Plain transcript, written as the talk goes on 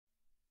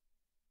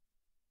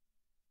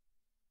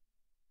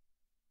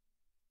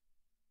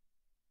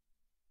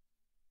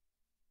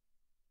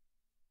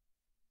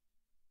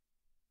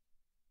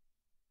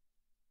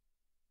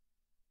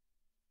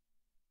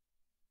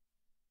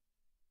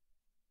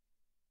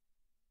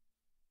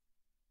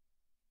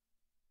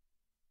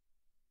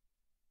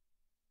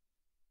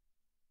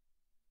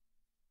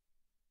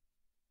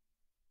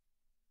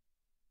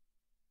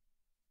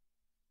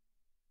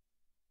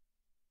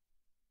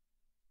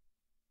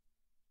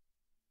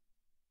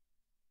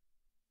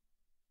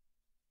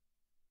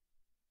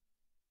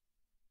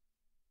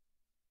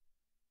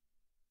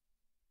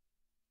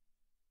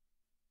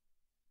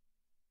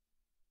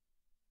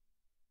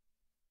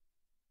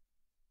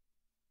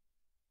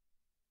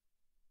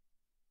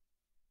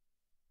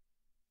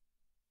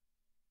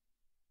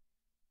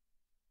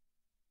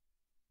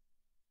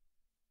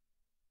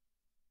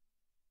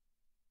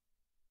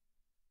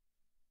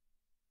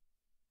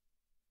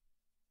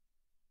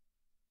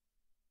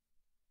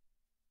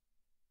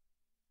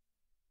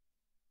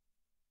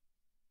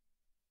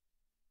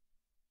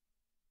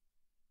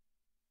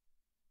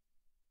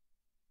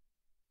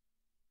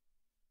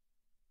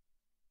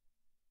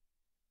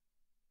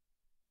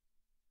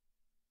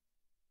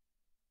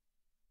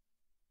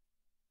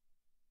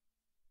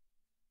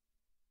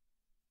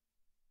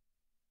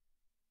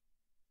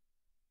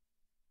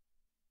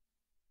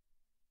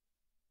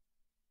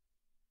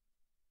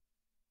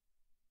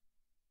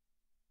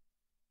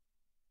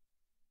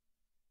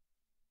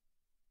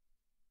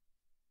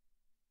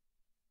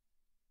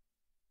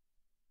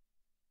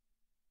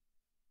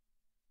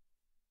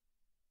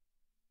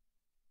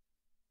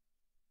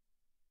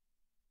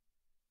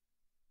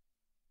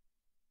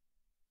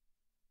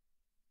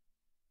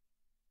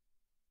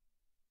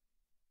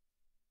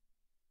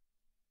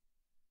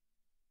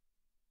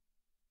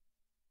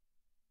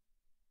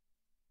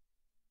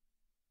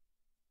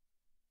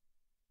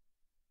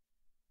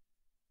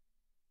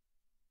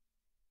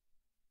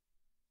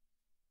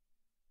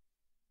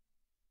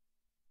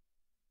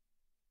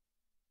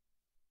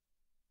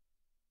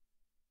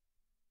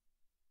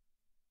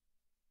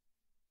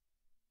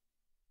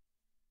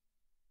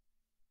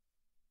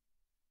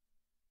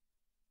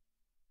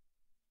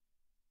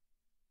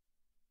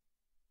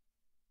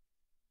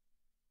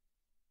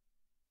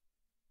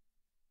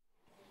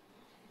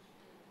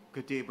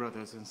Good day,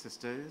 brothers and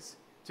sisters.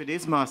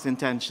 Today's Mass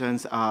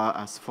intentions are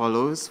as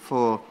follows: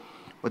 for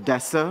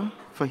Odessa,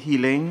 for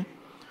healing;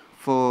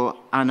 for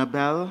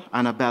Annabella,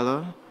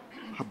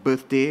 her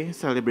birthday,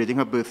 celebrating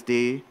her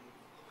birthday, I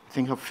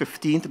think her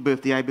 15th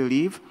birthday, I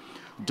believe;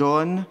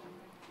 Dawn,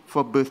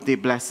 for birthday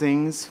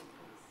blessings;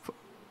 for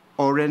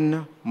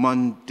Oren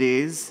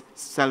Mondays,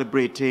 for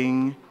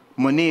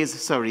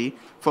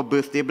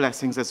birthday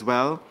blessings as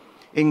well;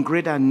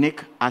 Ingrid and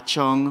Nick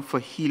Achong for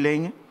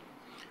healing;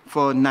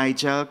 for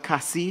Nigel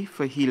Cassie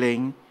for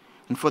healing;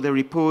 and for the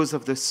repose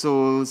of the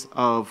souls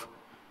of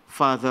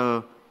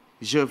Father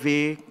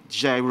Gervais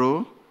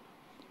Jairo,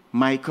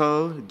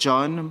 Michael and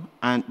John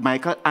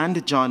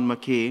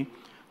McKay,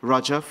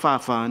 Roger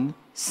Fafan,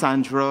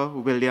 Sandra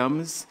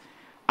Williams,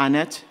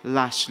 Annette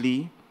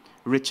Lashley,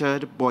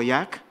 Richard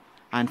Boyack,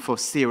 and for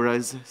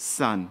Sarah's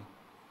son.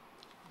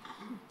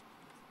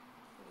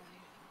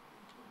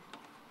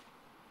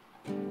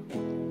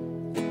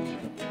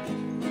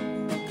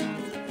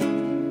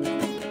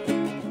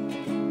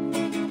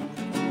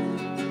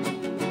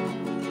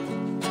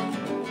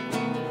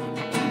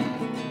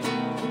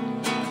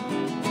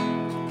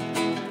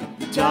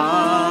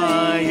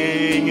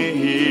 Dying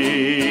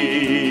he,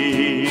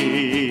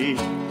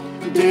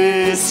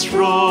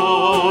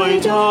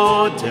 destroyed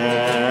our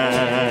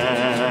death,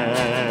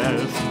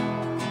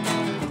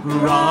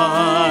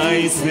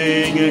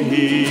 rising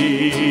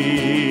he,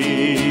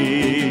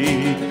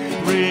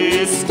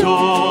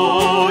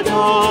 restored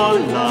our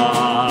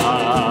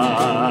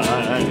life.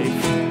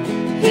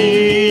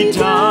 He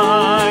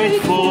died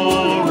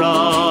for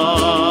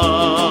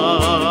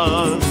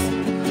us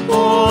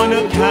on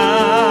a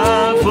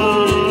Calvary.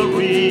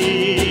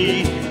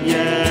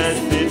 Yes,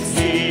 it's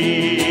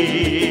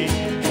he.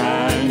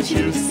 Can't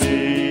you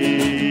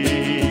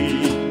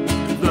see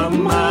the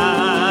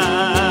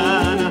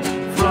man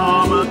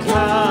from a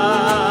Calvary?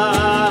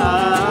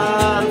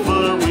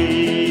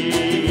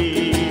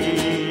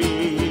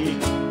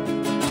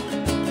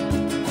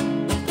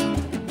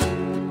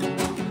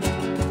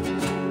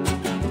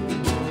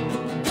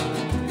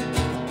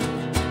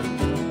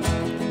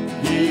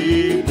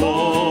 He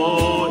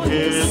bore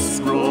his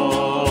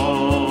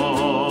cross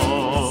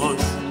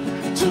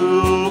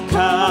to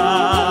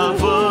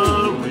Calvary,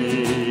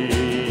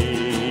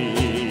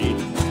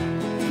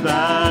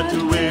 that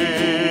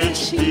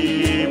which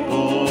he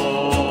bore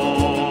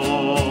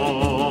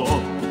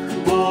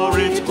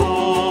it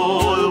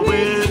all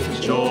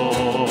with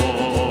joy,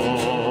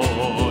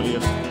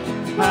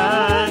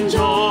 and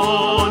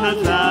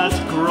on that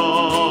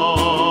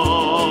cross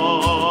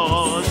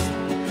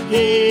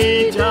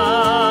he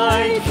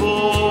died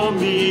for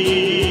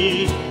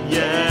me.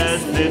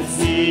 Yes, it's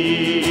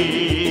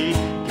he.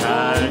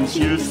 Can't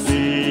you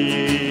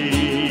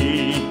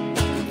see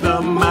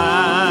the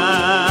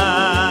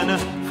man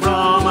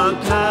from a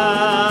Calvary?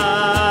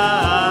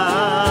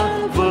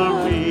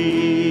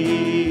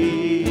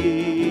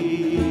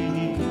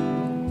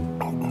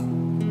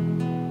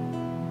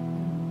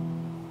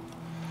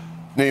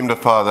 Name the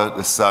Father,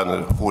 the Son,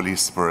 and the Holy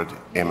Spirit.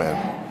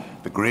 Amen.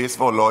 The grace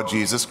of our Lord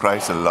Jesus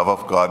Christ, the love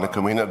of God, and the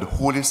communion of the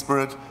Holy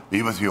Spirit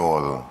be with you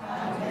all.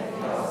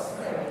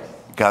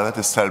 Gather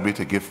to celebrate,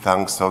 to give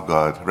thanks to our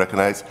God,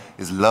 recognize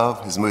his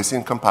love, his mercy,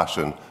 and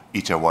compassion,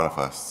 each and one of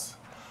us.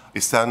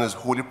 We stand in his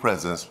holy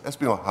presence. Let's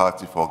bring our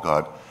hearts before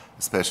God,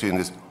 especially in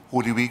this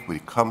holy week where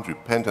we come to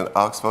repent and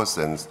ask for our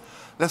sins.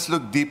 Let's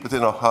look deep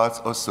within our hearts,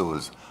 our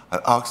souls,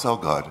 and ask our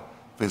God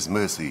for his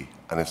mercy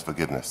and his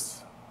forgiveness.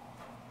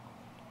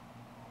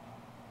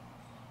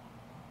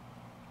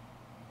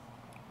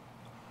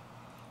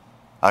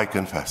 I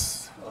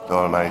confess to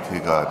Almighty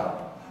God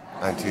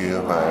and to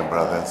you, my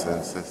brothers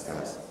and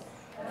sisters,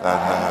 that I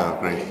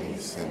have greatly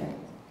sinned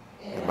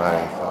in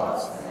my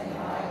thoughts and in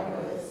my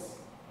words,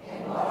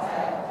 in what I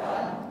have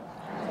done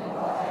and in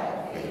what I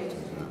have failed to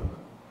do,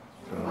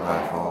 through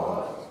my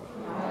fault,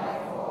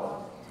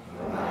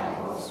 through my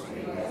most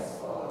grievous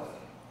fault.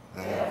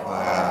 Therefore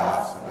I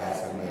ask the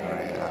Blessed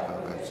Mary,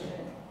 our Virgin,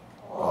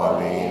 all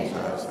the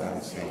angels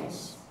and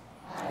saints,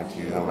 and to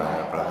you,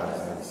 my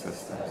brothers and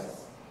sisters,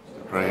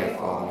 pray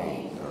for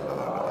me, the Lord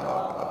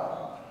our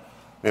God.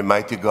 May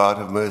mighty God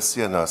have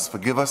mercy on us,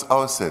 forgive us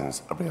our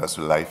sins, and bring us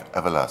to life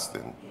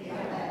everlasting.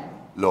 Amen.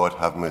 Lord,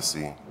 have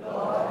mercy.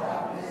 Lord,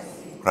 have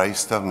mercy.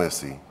 Christ, have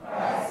mercy.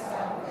 Christ,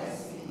 have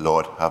mercy.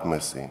 Lord, have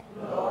mercy.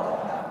 Lord,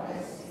 have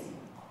mercy.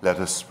 Let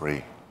us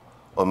pray.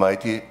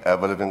 Almighty,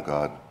 ever-living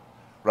God,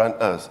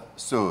 grant us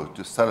so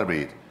to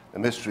celebrate the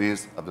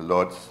mysteries of the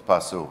Lord's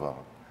Passover,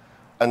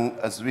 and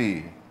as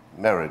we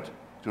merit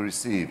to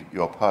receive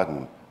your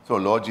pardon, through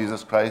our Lord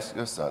Jesus Christ,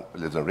 your Son, who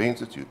lives and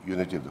reigns with you,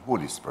 unity of the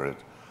Holy Spirit,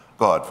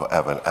 God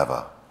forever and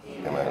ever.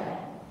 Amen.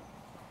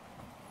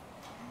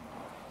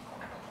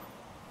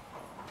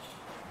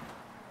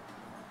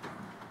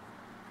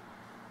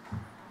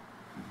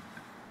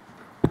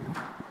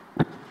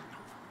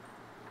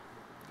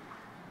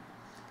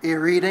 A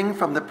reading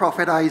from the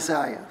prophet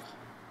Isaiah.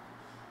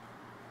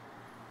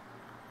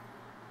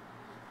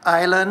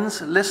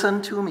 Islands,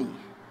 listen to me.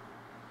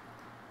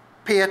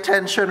 Pay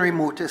attention,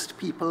 remotest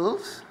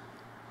peoples.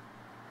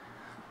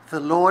 the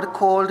Lord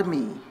called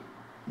me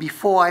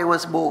before I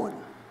was born.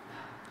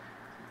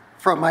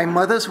 From my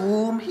mother's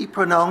womb he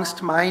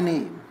pronounced my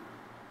name.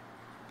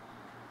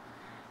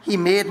 He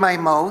made my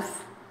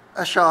mouth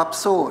a sharp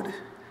sword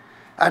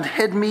and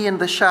hid me in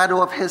the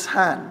shadow of his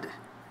hand.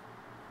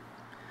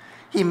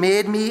 He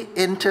made me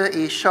into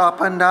a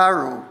sharpened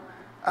arrow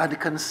and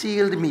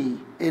concealed me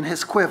in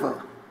his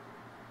quiver.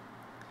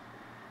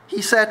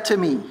 He said to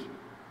me,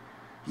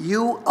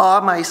 "You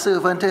are my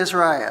servant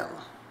Israel,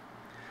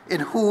 in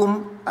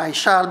whom I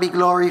shall be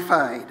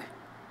glorified."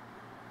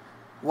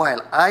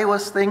 While I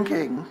was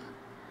thinking,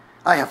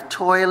 I have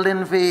toiled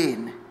in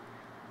vain.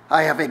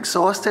 I have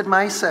exhausted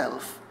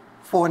myself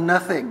for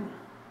nothing.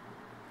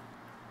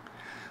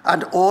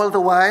 And all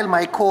the while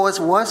my cause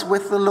was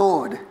with the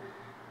Lord,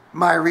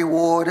 my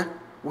reward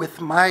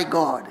with my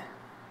God.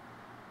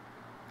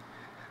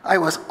 I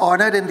was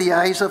honored in the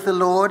eyes of the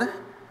Lord.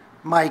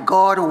 My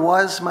God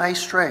was my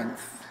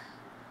strength.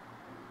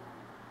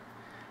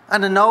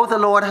 And now the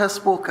Lord has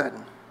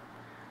spoken,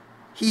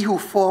 he who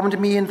formed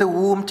me in the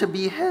womb to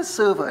be his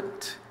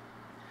servant,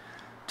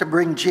 to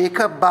bring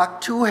Jacob back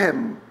to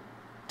him,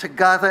 to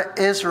gather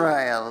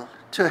Israel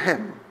to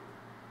him.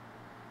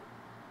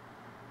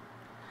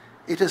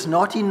 It is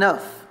not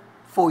enough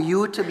for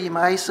you to be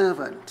my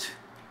servant,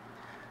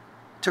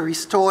 to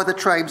restore the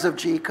tribes of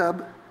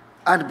Jacob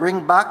and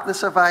bring back the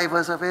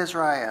survivors of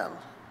Israel.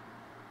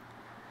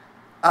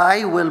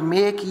 I will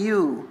make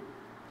you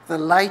the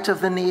light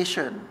of the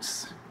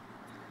nations,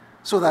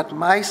 so that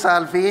my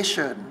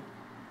salvation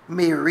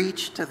may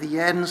reach to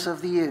the ends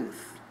of the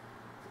earth.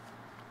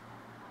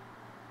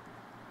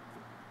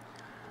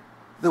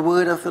 The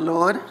word of the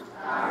Lord.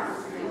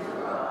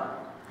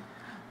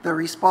 The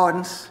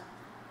response,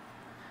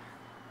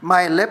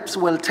 my lips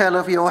will tell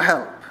of your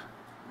help.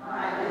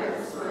 My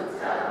lips will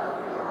tell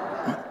of your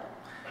help.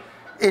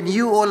 In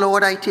you, O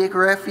Lord, I take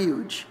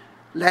refuge.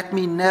 Let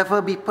me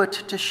never be put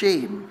to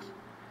shame.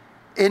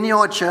 In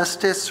your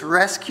justice,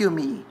 rescue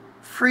me,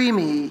 free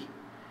me,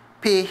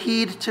 pay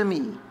heed to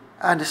me,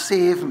 and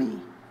save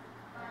me.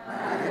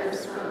 My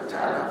lips will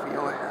tell of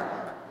your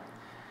help.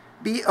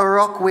 Be a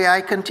rock where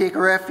I can take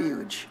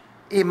refuge,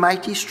 a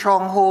mighty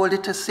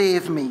stronghold to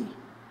save me.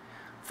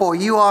 For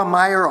you are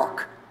my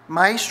rock,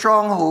 my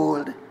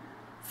stronghold.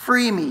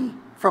 Free me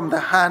from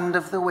the hand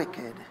of the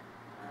wicked.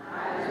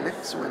 My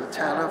lips will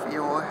tell of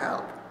your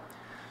help.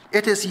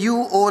 It is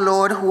you, O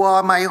Lord, who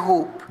are my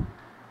hope,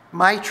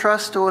 my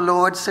trust, O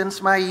Lord, since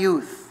my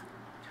youth.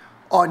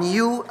 On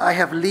you I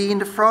have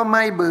leaned from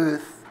my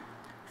birth.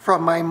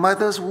 From my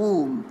mother's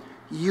womb,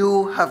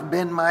 you have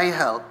been my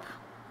help.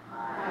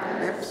 My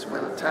lips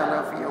will tell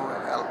of your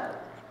help.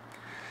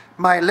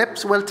 My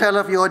lips will tell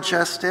of your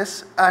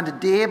justice, and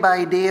day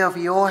by day of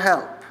your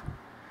help.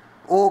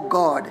 O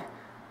God,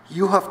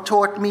 you have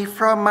taught me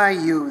from my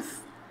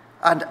youth,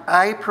 and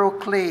I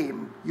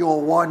proclaim your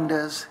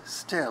wonders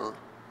still.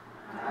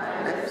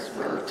 My lips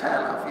will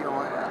tell of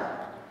your help.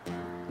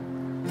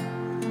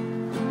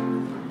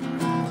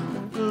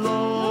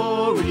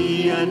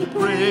 Glory and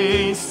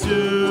praise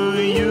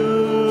to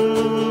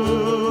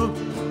you,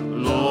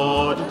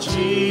 Lord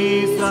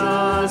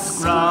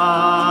Jesus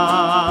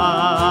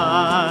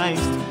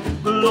Christ.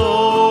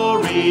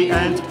 Glory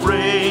and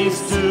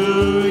praise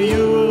to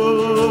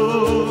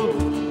you,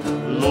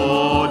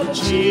 Lord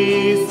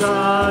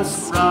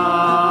Jesus Christ.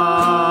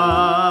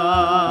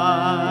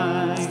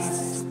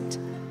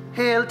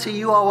 Hail to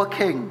you, our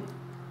King.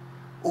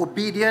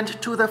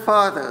 Obedient to the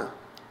Father,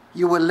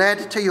 you were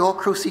led to your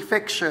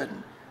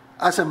crucifixion,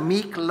 as a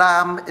meek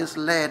lamb is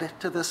led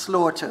to the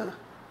slaughter.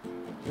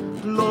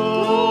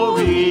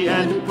 Glory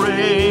and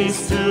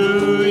praise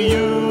to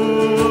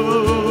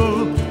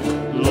you,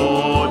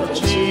 Lord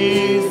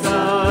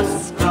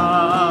Jesus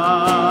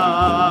Christ.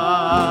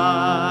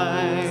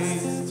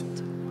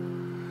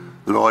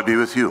 The Lord be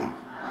with you.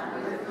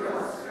 And with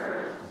your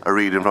spirit. A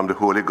reading from the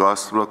Holy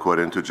Gospel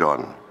according to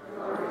John.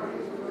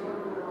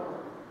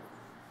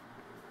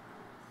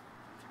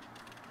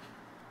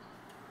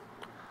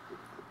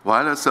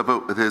 While at supper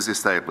with his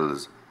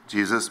disciples,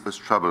 Jesus was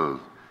troubled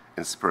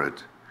in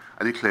spirit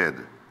and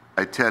declared,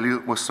 I tell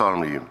you most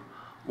solemnly,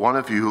 one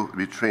of you will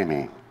betray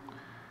me.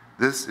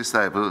 This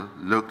disciple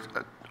looked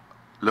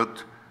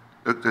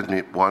at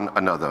me one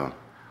another,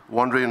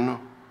 wondering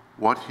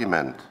what he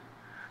meant.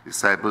 The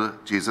disciple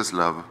Jesus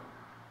loved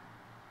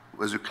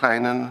was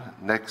reclining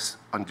next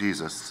to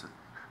Jesus.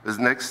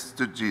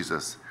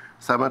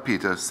 Simon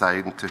Peter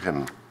signed to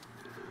him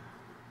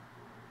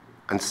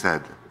and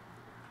said,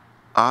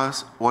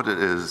 ask what it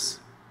is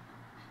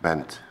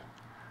meant.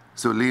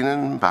 So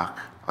leaning back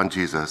on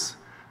Jesus'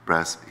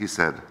 breast, he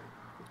said,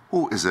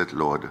 who is it,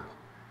 Lord?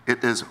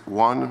 It is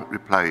one,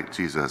 replied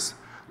Jesus,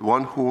 the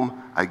one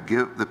whom I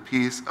give the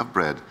piece of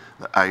bread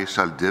that I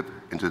shall dip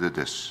into the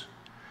dish.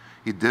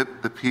 He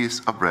dipped the piece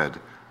of bread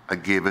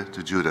and gave it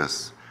to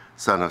Judas,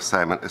 son of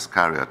Simon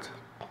Iscariot.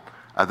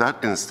 At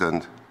that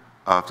instant,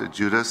 after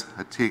Judas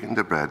had taken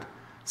the bread,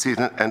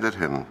 Satan entered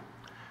him.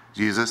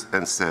 Jesus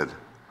then said,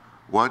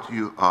 what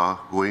you are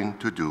going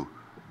to do,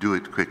 do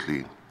it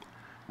quickly.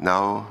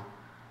 Now,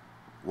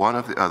 One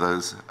of the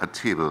others at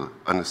table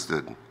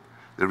understood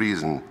the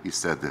reason he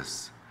said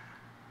this.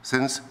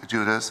 Since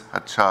Judas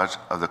had charge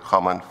of the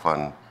common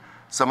fund,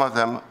 some of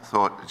them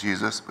thought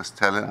Jesus was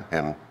telling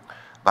him,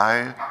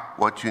 buy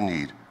what you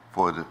need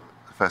for the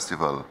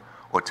festival,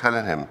 or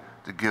telling him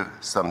to give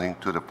something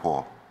to the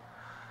poor.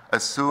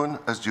 As soon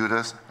as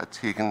Judas had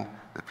taken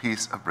the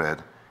piece of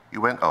bread, he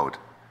went out.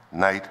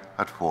 Night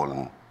had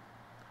fallen.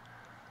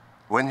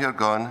 When he had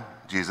gone,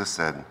 Jesus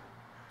said,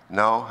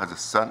 now has the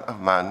Son of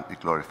Man been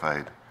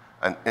glorified,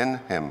 and in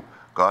him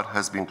God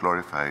has been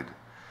glorified.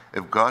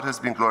 If God has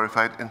been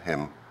glorified in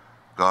him,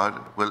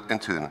 God will in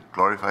turn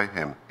glorify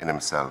him in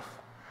himself.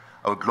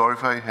 I will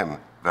glorify him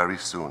very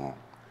soon.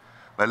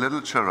 My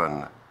little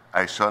children,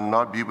 I shall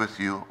not be with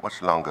you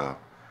much longer.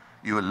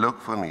 You will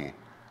look for me,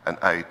 and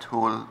I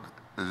told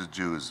the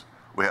Jews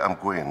where I'm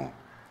going.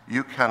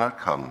 You cannot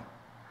come.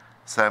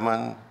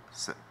 Simon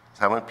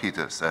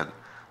Peter said,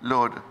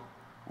 Lord,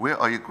 where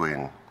are you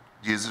going?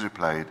 Jesus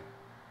replied,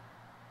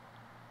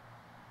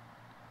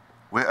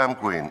 where I'm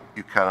going,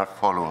 you cannot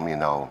follow me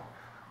now.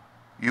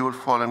 You will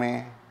follow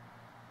me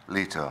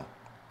later.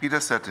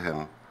 Peter said to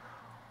him,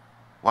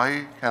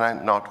 why can I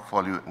not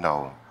follow you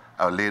now?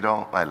 I'll lay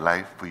down my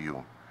life for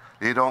you.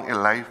 Lay down your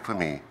life for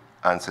me,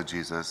 answered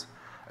Jesus.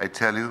 I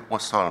tell you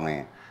most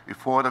solemnly,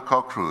 before the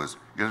cock crows,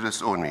 you'll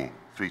disown me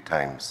 3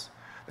 times.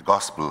 The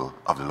Gospel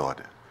of the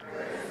Lord. Praise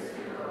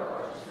to you,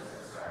 Lord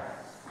Jesus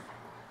Christ.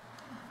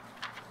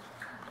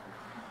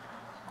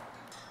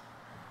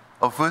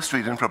 Our first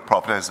reading from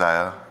Prophet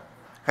Isaiah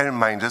can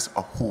remind us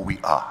of who we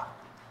are.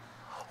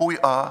 Who we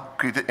are,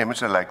 created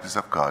image and likeness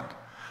of God.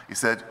 He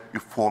said, you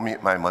formed me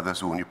in my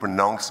mother's womb. You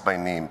pronounced my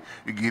name.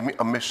 You gave me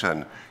a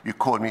mission. You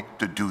called me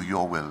to do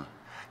your will.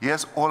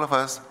 Yes, all of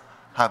us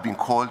have been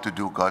called to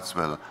do God's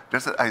will.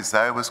 Just as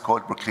Isaiah was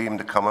called to proclaim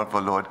the coming of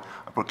the Lord,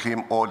 and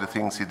proclaim all the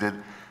things he did,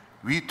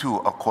 we too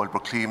are called to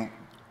proclaim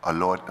our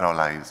Lord in our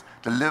lives,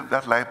 to live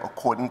that life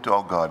according to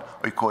our God.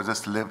 Or he calls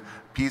us to live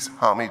peace,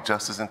 harmony,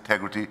 justice,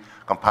 integrity,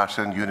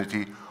 compassion,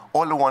 unity,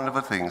 all the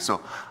wonderful things.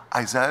 So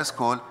Isaiah's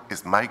call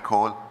is my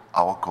call,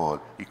 our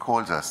call. He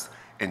calls us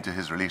into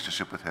his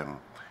relationship with him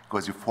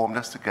because he formed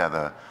us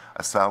together.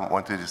 As Psalm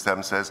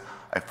 137 says,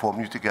 I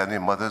formed you together in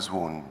your mother's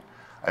womb.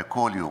 I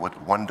call you with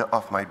wonder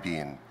of my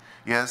being.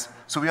 Yes,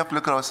 so we have to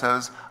look at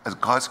ourselves as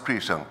God's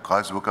creation,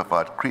 God's work of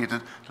art,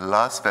 created the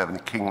last forever in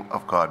the kingdom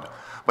of God.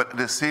 But at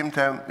the same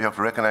time, we have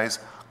to recognize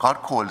God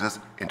calls us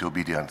into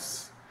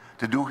obedience,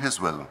 to do his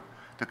will,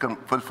 to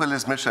fulfill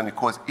his mission he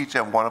calls each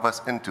and one of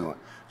us into.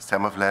 This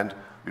time of Lent,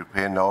 we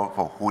prepare now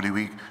for Holy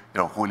Week.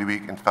 Holy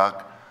Week, in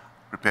fact,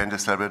 preparing to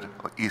celebrate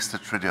Easter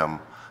Triduum.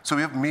 So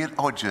we have made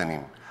our journey.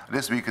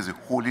 This week is the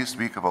holiest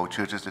week of our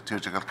church's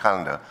liturgical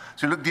calendar.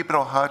 So we look deep in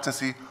our hearts and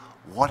see,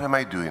 what am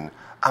I doing?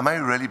 Am I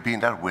really being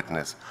that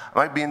witness?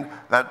 Am I being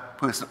that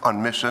person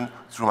on mission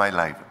through my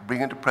life,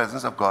 bringing the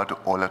presence of God to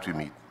all that we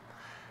meet?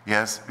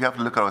 Yes, we have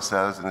to look at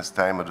ourselves in this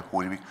time of the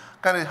Holy Week,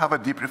 kind of have a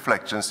deep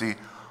reflection, see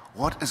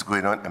what is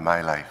going on in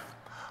my life.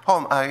 How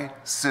am I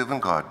serving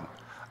God?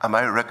 Am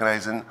I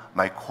recognizing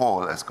my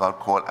call as God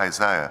called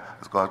Isaiah,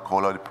 as God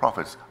called all the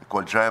prophets,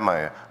 called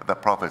Jeremiah, the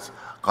prophets?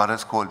 God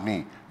has called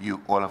me,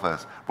 you, all of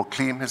us,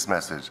 proclaim his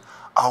message.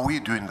 Are we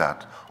doing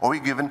that? Are we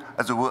giving,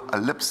 as it were, a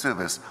lip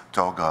service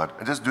to our God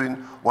and just doing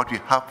what we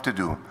have to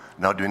do,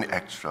 not doing the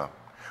extra?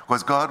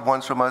 Because God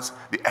wants from us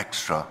the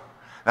extra.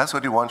 That's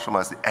what he wants from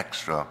us, the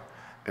extra.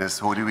 In this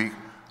Holy Week,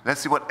 let's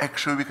see what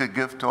extra we could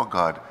give to our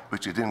God,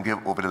 which we didn't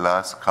give over the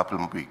last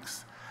couple of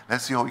weeks.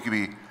 Let's see how we can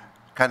be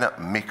kind of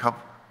make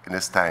up in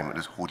this time, in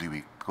this Holy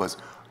Week, because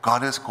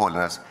God is calling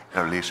us in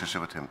a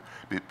relationship with him.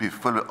 Be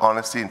full of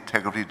honesty,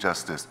 integrity,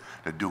 justice,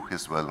 to do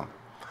his will.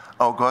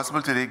 Our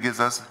gospel today gives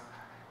us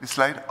the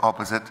slight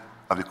opposite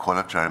of the call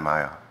of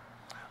Jeremiah.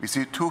 We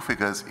see 2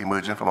 figures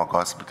emerging from our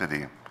gospel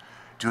today,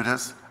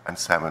 Judas and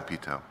Simon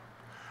Peter.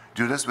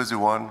 Judas was the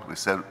one who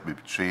said we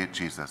betrayed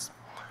Jesus.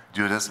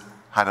 Judas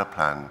had a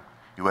plan.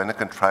 He went and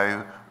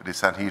contrived with the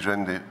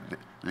Sanhedrin, the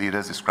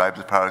leaders, the scribes,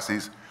 the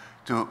Pharisees,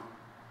 to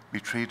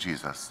betray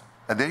Jesus.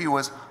 And there he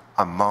was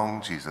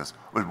among Jesus,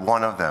 with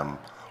one of them,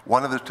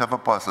 one of the 12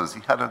 apostles.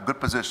 He had a good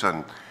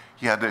position.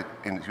 He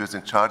was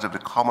in charge of the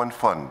common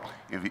fund.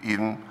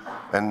 Even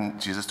when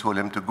Jesus told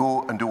him to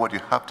go and do what you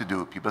have to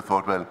do, people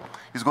thought, well,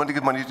 he's going to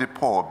give money to the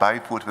poor, buy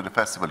food for the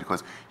festival,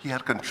 because he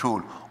had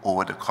control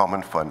over the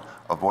common fund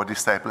of what the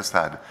disciples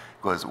had.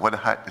 Because what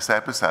the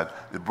disciples had,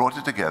 they brought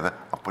it together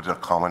and put it in a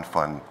common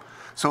fund.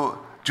 So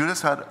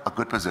Judas had a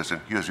good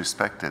position. He was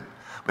respected.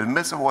 But in the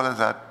midst of all of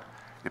that,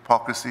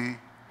 hypocrisy,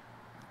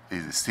 the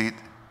deceit,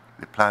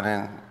 the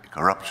planning, the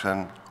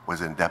corruption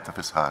was in the depth of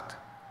his heart.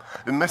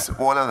 In the midst of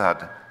all of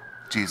that,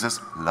 Jesus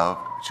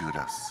loved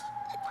Judas.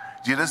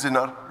 Jesus did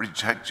not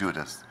reject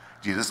Judas.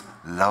 Jesus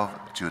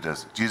loved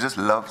Judas. Jesus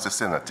loves the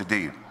sinner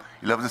today.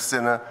 He loves the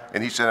sinner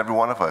in each and every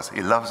one of us.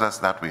 He loves us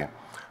that way.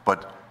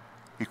 But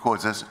he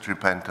calls us to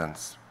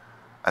repentance.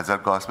 As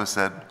that gospel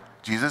said,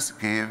 Jesus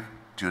gave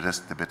Judas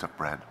the bit of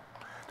bread.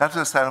 That was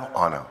a sign of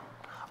honor.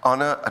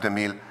 Honor at a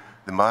meal.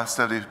 The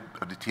master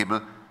of the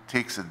table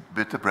takes a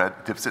bit of bread,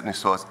 dips it in the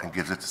sauce, and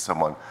gives it to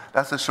someone.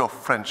 That's a show of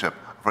friendship,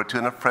 of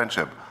return of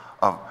friendship,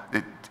 of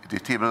the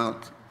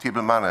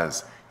table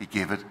manners, he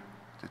gave it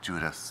to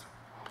Judas.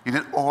 He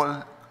did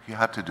all he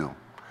had to do. In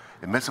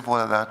the midst of all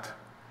of that,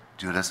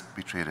 Judas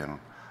betrayed him.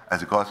 As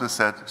the gospel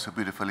said so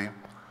beautifully,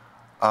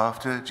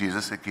 after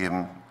Jesus had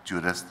given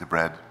Judas the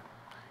bread,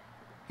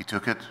 he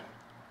took it,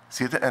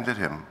 Satan entered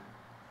him,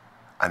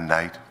 and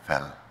night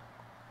fell.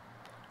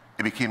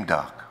 It became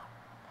dark.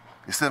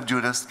 The sin of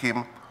Judas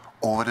came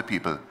over the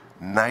people.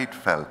 Night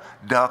fell.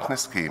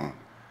 Darkness came.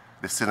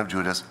 The sin of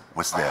Judas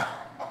was there.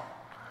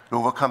 To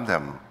overcome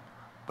them.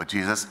 But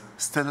Jesus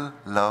still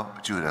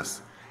loved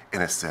Judas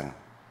in his sin.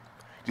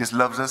 Jesus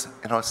loves us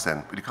in our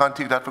sin. But you can't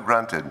take that for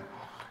granted.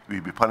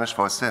 We'll be punished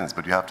for our sins,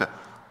 but you have to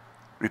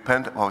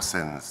repent of our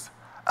sins,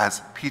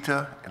 as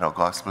Peter in our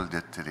gospel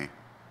did today.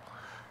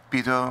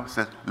 Peter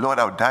said, Lord,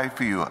 I would die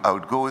for you. I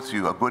would go with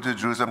you. I'll go to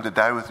Jerusalem to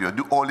die with you. I'll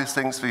do all these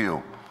things for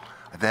you.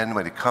 And then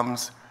when it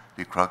comes,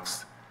 the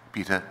crux,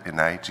 Peter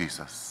denied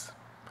Jesus.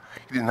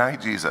 He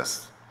denied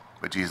Jesus,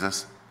 but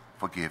Jesus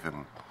forgave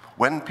him.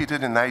 When Peter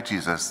denied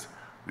Jesus,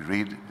 we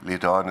read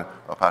later on in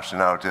our Passion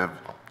narrative,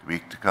 the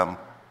week to come,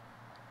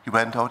 he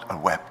went out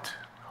and wept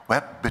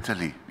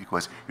bitterly,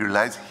 because he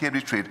realized he had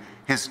betrayed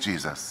his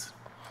Jesus.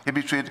 He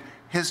betrayed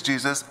his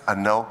Jesus,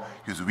 and now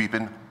he was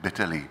weeping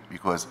bitterly,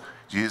 because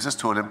Jesus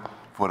told him,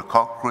 for the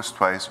cock crows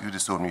twice, you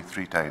disown me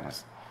 3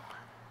 times.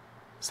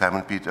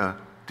 Simon Peter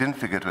didn't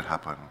forget what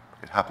happened.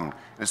 It happened.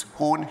 In his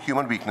own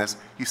human weakness,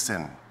 he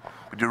sinned.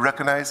 But he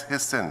recognized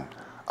his sin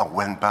and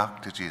went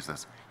back to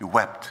Jesus. He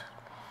wept.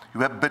 He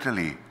wept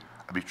bitterly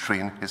at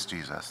betraying his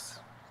Jesus.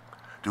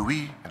 Do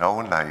we, in our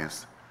own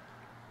lives,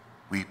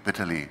 weep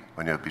bitterly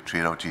when you have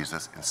betrayed our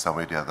Jesus in some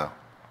way or the other?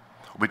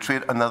 Or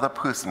betrayed another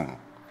person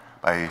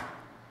by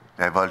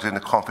divulging the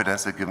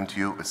confidence they're given to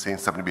you, or saying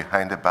something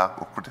behind their back,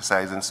 or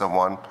criticizing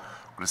someone,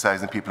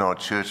 criticizing people in our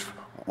church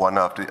one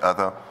after the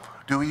other.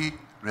 Do we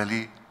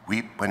really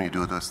weep when we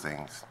do those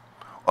things?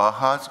 Are our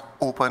hearts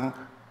open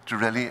to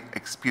really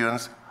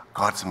experience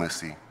God's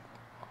mercy?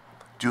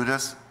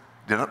 Judas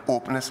did not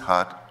open his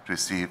heart to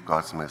receive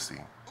God's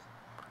mercy.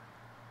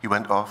 He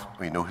went off,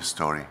 we know his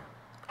story.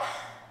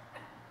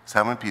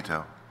 Simon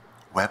Peter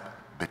wept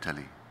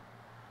bitterly.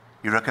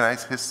 He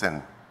recognized his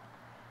sin.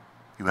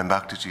 He went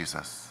back to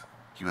Jesus.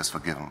 He was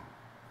forgiven.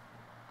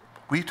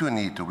 We too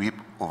need to weep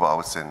over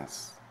our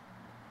sins.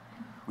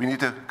 We need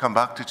to come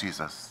back to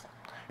Jesus.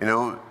 You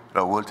know,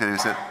 our world today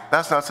said,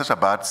 that's not such a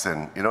bad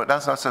sin. You know,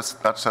 that's not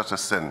such a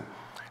sin.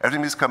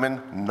 Everything is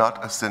coming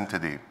not a sin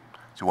today.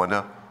 So you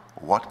wonder,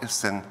 what is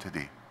sin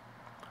today?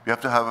 We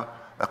have to have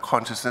a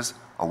consciousness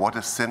of what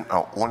is sin in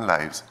our own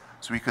lives,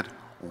 so we could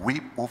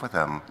weep over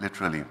them,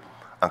 literally,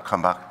 and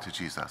come back to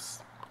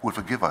Jesus, who will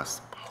forgive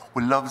us,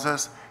 who loves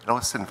us in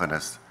our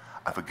sinfulness,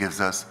 and forgives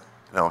us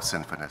in our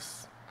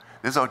sinfulness.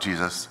 This is our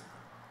Jesus,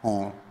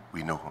 who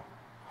we know.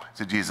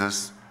 It's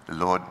Jesus, the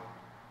Lord,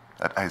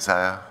 that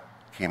Isaiah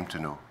came to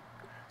know.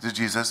 This is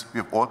Jesus we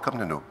have all come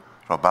to know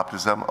through our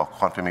baptism or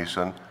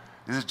confirmation.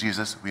 This is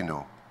Jesus we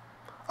know.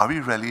 Are we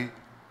really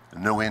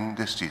knowing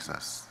this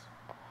Jesus?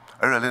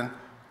 Are we really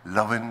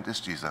loving this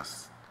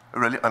Jesus? Are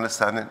we really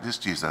understanding this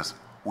Jesus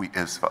who he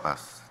is for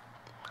us?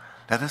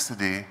 Let us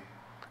today,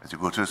 as you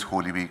go through this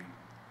Holy Week,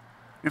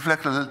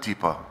 reflect a little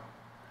deeper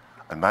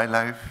on my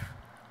life,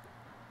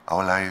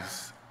 our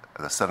lives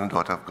as a son and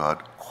daughter of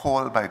God,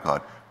 called by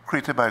God,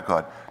 created by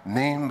God,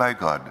 named by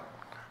God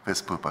for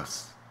his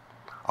purpose.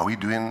 Are we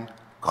doing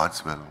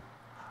God's will?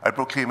 Are we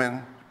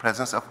proclaiming the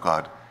presence of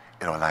God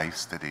in our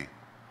lives today?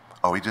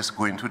 Are we just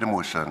going through the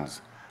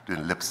motions,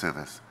 doing lip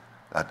service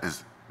that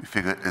is, we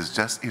figure is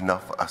just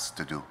enough for us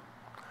to do?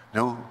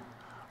 No,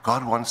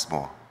 God wants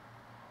more.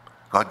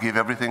 God gave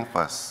everything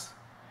for us.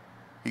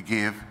 He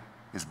gave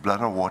his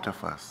blood and water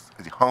for us.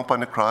 As he hung upon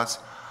the cross,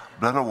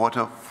 blood and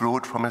water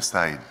flowed from his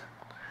side,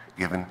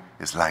 giving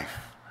his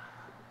life.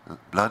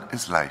 Blood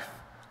is life.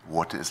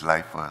 Water is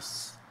life for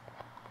us.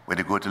 When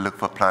you go to look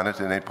for a planet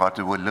in any part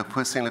of the world,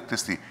 first thing look to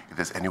see if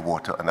there's any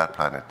water on that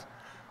planet.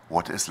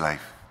 Water is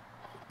life.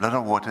 Blood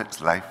and water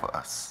is life for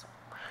us.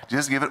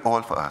 Jesus gave it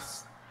all for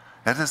us.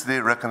 Let us today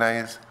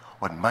recognize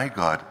what my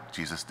God,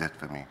 Jesus, did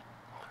for me.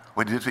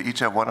 What he did for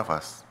each and one of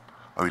us.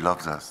 How he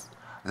loves us.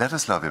 Let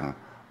us love him.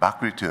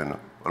 Back return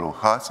all our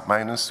hearts,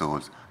 minds, and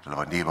souls to love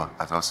our neighbor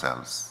as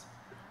ourselves.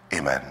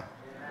 Amen.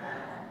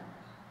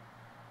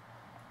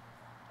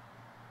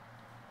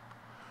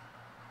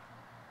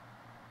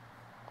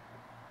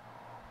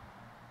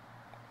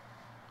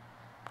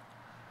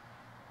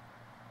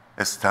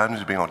 It's time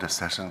to bring our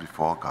intercession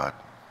before God.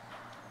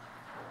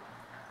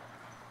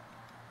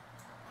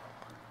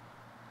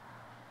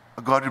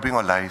 God, we bring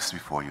our lives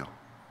before you.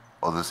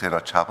 All those in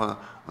our chapel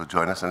will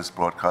join us in this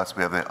broadcast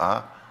wherever they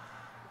are.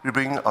 We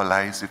bring our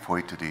lives before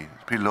you today.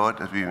 Pray, Lord,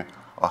 that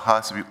our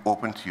hearts will be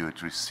open to you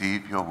to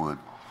receive your word.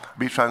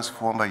 Be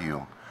transformed by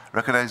you.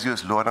 Recognize you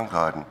as Lord and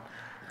God.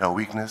 In our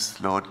weakness,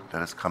 Lord,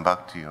 let us come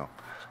back to you.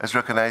 Let's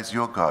recognize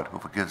your God who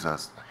forgives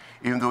us.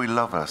 Even though he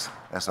loves us,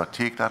 let's not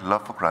take that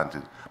love for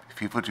granted.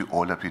 Be faithful to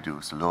all that we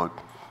do. So, Lord,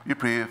 we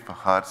pray for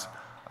hearts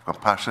of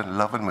compassion,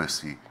 love, and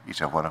mercy,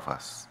 each and one of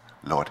us.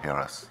 Lord, hear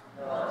us.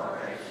 Lord,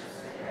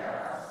 graciously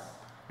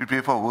We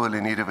pray for a world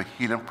in need of a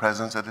healing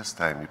presence at this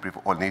time. We pray for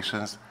all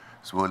nations.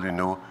 This world we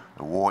know,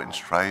 the war and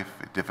strife,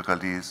 the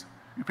difficulties.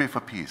 We pray for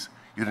peace,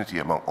 unity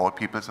among all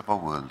peoples of our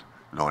world.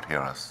 Lord,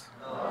 hear us.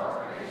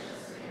 Lord,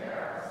 graciously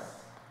hear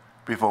us.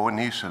 Pray for our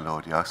nation,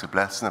 Lord. You ask a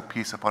blessing of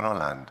peace upon our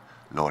land.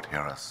 Lord,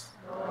 hear us.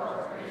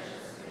 Lord,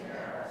 graciously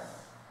hear us.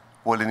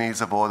 All the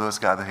needs of all those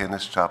gathered here in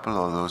this chapel,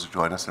 or those who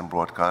join us in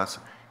broadcast,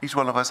 each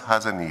one of us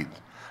has a need.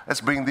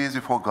 Let's bring these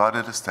before God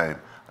at this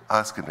time,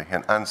 ask Him to hear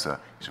and answer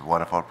each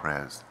one of our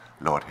prayers.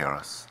 Lord, hear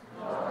us.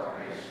 Lord,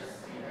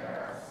 graciously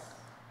hear us.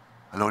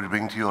 Lord, we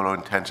bring to you our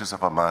intentions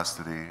of our Mass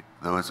today,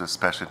 those with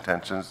special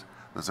intentions,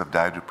 those who have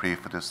died, we pray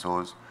for their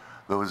souls,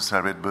 those who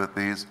celebrate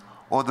birthdays,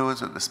 or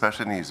those with the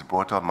special needs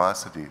brought to our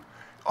Mass today.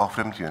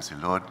 Offer them to you and say,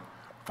 Lord,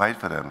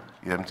 provide for them,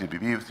 let them to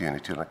be with you in the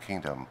eternal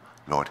kingdom.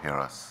 Lord, hear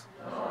us.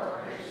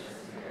 Lord,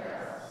 graciously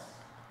hear us.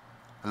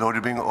 Lord,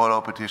 we bring all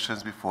our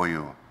petitions before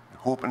you, in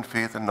hope and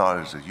faith and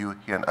knowledge that you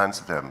hear and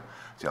answer them.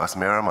 So ask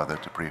Mary, our Mother,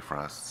 to pray for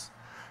us.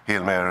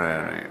 Hail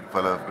Mary,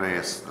 full of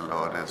grace, the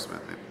Lord is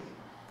with thee.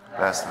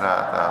 Blessed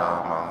art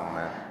thou among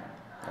men,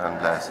 and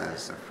blessed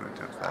is the fruit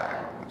of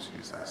thy womb,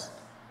 Jesus.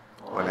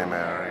 Holy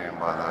Mary,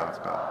 Mother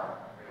of God,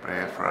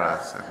 pray for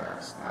us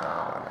sinners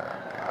now and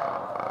at the hour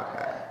of our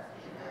death.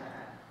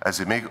 As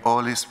we make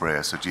all these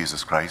prayers to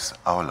Jesus Christ,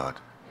 our Lord.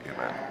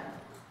 Amen.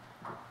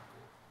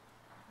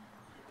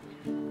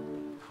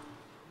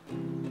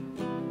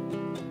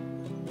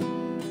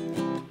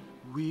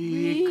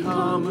 We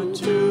come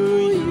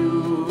to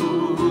you,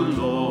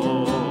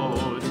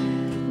 Lord,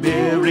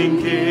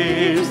 bearing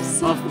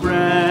gifts of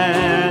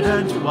bread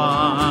and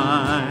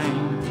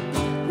wine,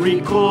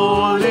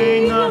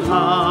 recalling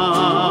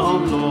how,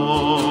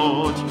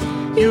 Lord,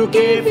 you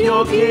gave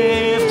your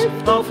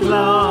gift of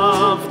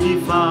love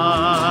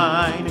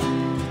divine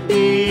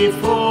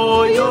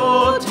before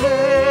your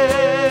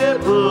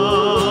table.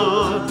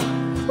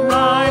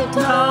 Right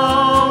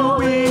now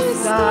we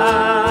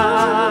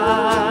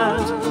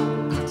stand.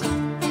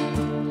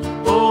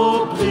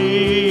 Oh,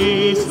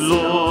 please,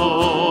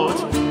 Lord,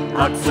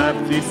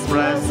 accept this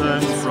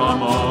present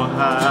from our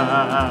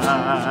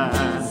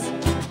hands.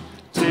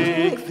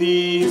 Take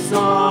these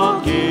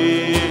our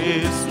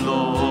gifts,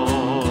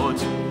 Lord,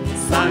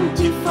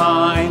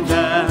 sanctify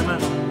them,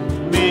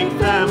 make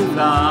them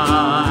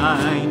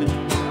thine.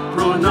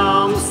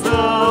 Pronounce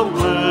the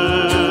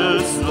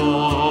words,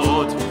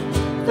 Lord,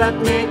 that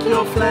make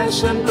your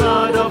flesh and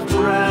blood of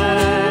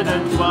bread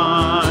and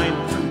wine.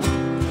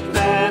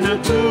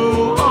 Then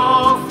to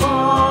our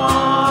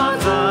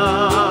Father,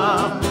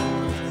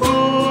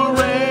 who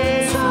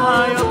reigns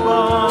high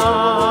above,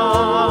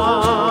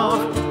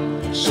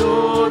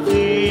 show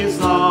these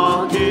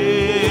our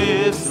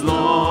gifts,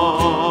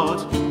 Lord,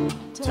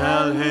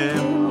 tell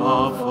him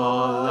of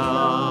our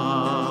love.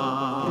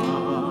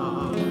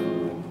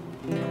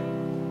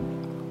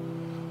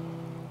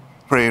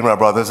 Pray, my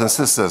brothers and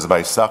sisters,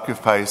 my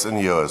sacrifice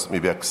and yours may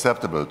be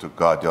acceptable to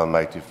God, the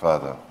Almighty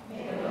Father.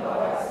 May the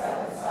Lord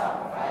accept the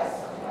sacrifice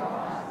from your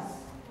hands,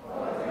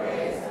 for the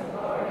praise and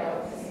glory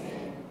of his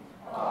name,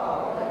 for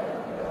our good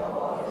and good of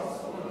all his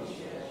holy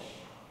church.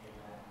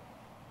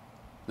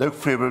 Look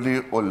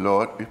favorably, O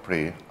Lord, we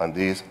pray, on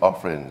these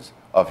offerings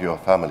of your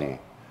family,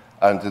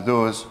 and to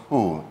those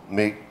who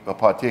make the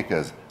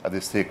partakers of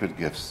the sacred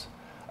gifts,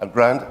 and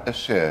grant a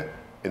share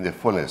in the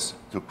fullness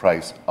through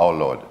Christ our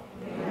Lord.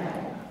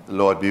 Amen. The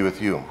Lord be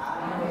with you.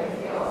 And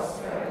with your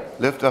spirit.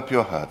 Lift up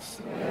your hearts.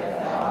 We lift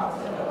them up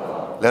to the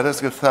Lord. Let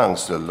us give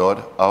thanks to the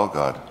Lord our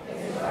God. It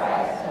is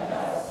right and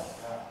just.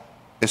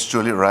 It's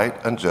truly right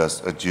and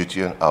just, a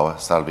duty in our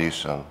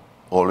salvation,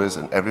 always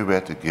and everywhere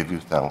to give you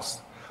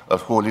thanks, our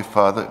Holy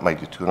Father,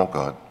 mighty eternal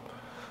God.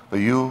 For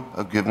you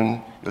have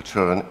given your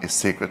children a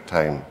sacred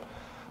time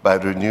by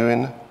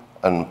renewing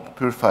and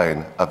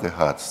purifying of their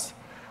hearts,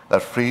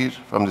 that freed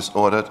from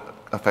disordered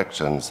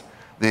affections,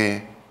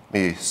 they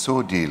may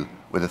so deal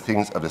with the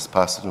things of this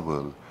passing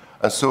world,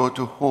 and so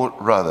to hold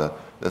rather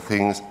the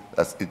things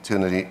that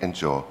eternally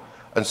endure.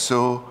 And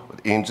so,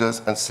 with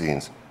angels and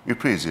saints, we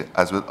praise you,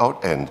 as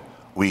without end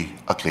we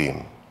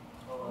acclaim.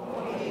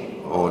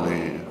 Holy,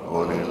 holy,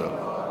 holy Lord,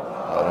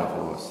 God of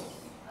hosts,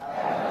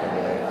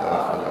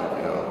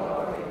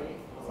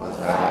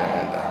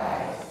 Hosanna in the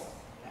highest.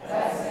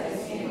 Blessed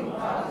is he who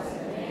comes in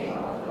the name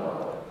of the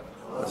Lord.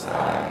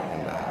 Hosanna in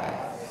the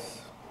highest.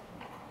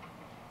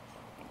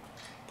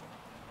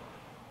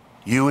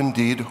 You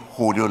indeed,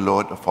 holy, O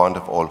Lord, the fount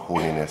of all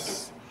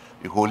holiness.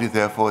 Be holy,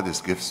 therefore,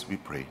 these gifts, we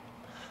pray,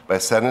 by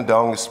sending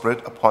down your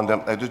Spirit upon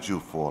them like the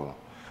dewfall,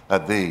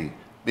 that they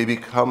may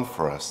become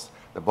for us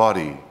the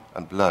body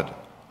and blood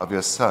of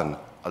your Son,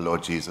 our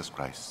Lord Jesus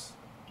Christ.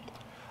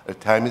 At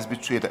the time he was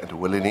betrayed and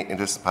willingly in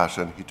his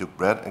passion, he took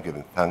bread, and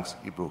giving thanks,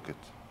 he broke it,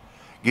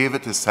 gave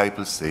it to his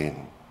disciples,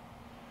 saying,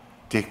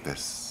 Take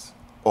this,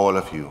 all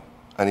of you,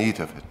 and eat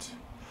of it,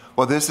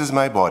 for this is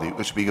my body,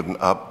 which will be given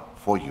up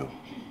for you.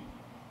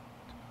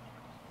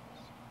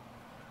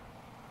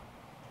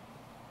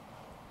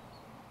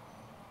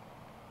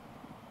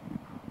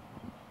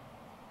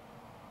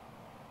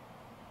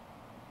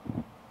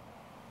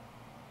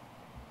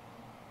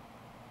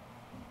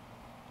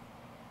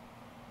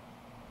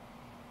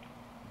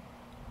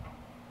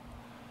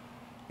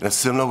 In a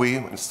similar way,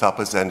 when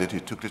supper ended, he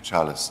took the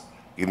chalice,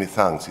 gave me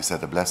thanks, he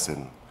said a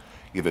blessing,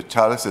 gave the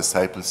chalice to his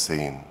disciples,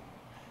 saying,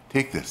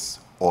 "Take this,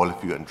 all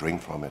of you, and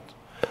drink from it.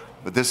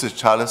 But this is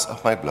chalice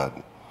of my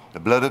blood, the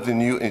blood of the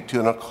new and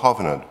eternal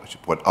covenant, which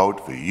is poured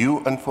out for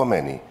you and for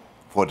many,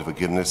 for the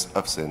forgiveness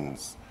of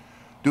sins.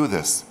 Do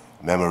this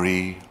in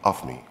memory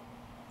of me."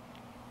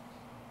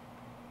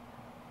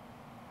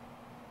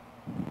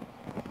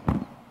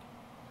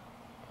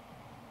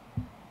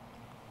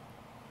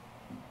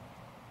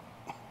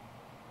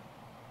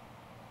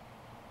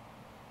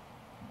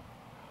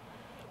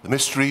 The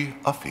mystery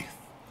of faith.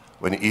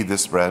 When you eat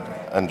this bread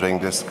and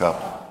drink this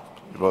cup,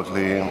 you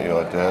proclaim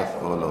your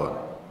death, O Lord,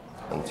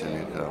 until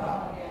you come.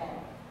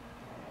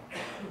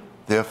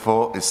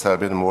 Therefore, is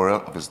celebrating the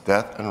memorial of his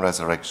death and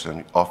resurrection,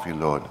 we offer you,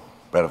 Lord,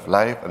 bread of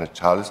life and a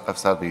chalice of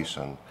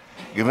salvation.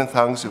 Giving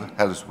thanks, you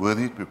held us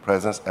worthy to be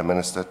present and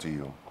minister to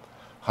you.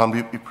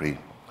 Humbly we pray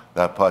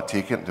that,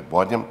 partaking the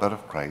body and blood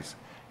of Christ,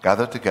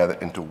 gathered together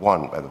into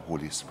one by the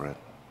Holy Spirit.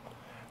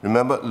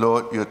 Remember,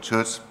 Lord, your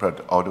church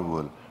spread out the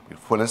world with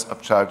fullness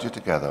of charity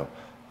together,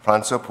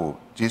 Francis Pope,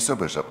 Jesus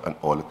Bishop, and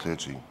all the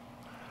clergy.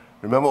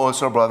 Remember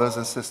also our brothers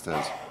and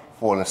sisters,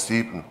 fallen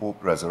asleep in hope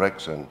of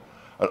resurrection,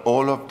 and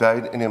all who have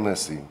died in your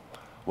mercy.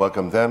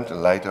 Welcome them to the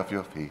light of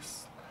your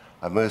face.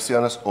 Have mercy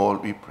on us all,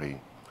 we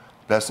pray.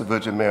 Bless the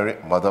Virgin Mary,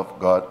 Mother of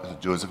God,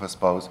 and Joseph, her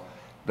spouse.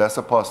 Bless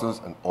the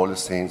apostles and all the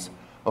saints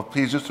of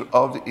pleasure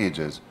throughout the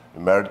ages.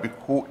 We merit to be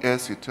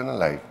co-heirs to eternal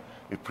life.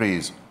 We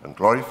praise and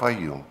glorify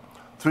you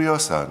through your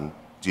Son,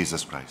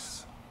 Jesus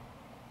Christ.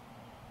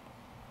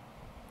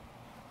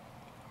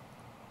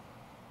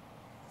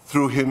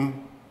 Through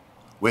him,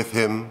 with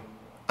him,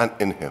 and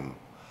in him,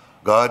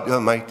 God, the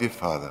Almighty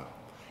Father,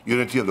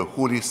 unity of the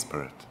Holy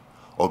Spirit,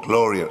 all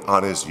glory and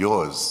honor is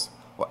yours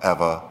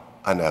forever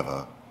and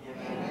ever.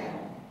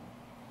 Amen.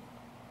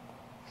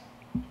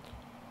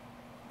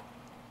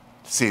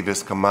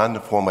 Savior's command,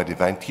 informed by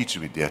divine teacher,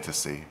 we dare to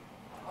say,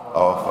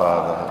 Our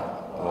Father,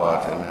 who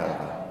art in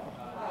heaven,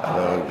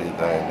 hallowed be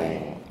thy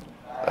name.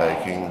 Thy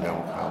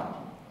kingdom come,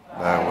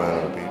 thy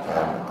will be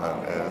done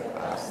on earth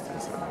as it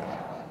is in heaven.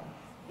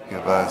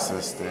 Give us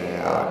this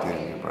day our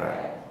daily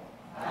bread,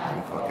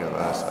 and forgive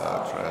us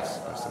our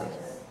trespasses,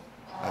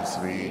 as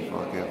we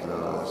forgive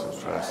those who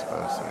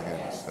trespass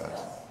against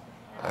us.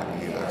 And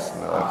lead us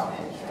not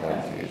into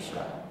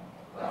temptation,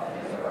 but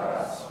deliver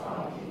us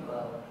from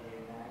evil.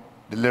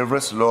 Deliver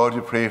us, Lord,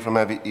 we pray, from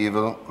every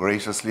evil.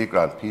 Graciously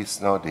grant peace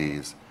in our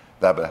days,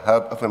 that by the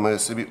help of your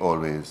mercy be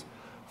always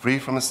free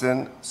from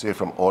sin, safe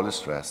from all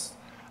distress,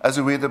 as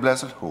we wait the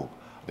blessed hope,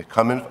 the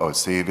coming of our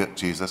Savior,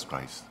 Jesus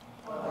Christ.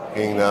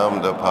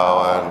 Kingdom, the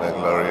power, and the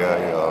glory are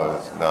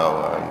yours,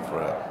 now and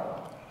forever.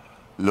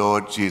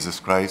 Lord Jesus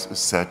Christ, who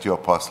said to your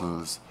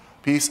apostles,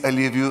 "Peace I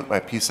leave you, my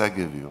peace I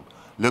give you,"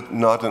 look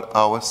not on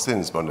our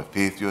sins, but on the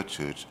faith of your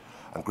church,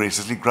 and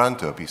graciously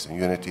grant her peace and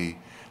unity,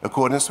 in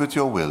accordance with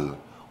your will,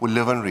 who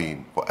live and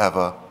reign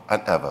forever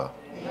and ever.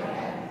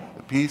 Amen.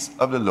 The peace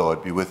of the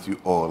Lord be with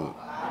you all.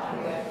 And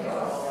with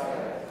your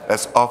spirit.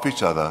 Let's offer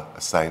each other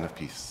a sign of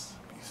peace.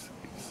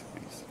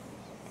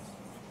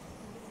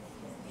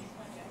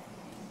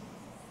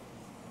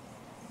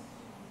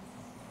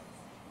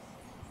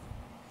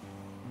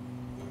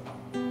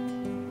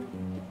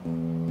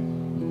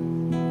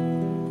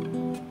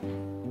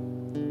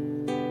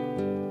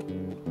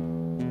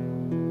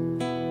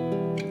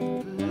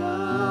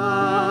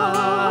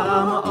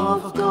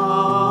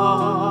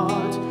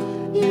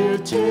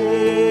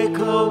 Take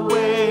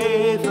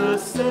away the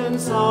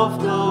sins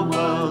of the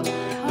world,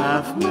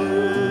 have mercy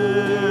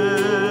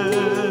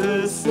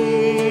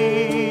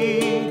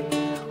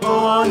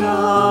on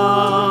us.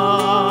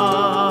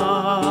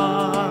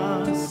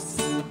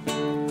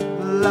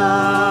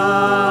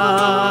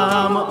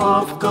 Lamb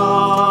of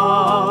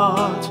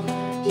God,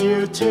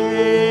 you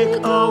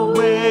take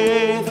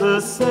away the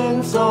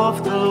sins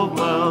of the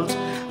world,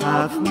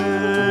 have mercy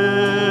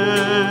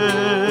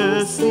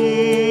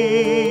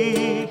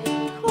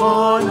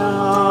on us.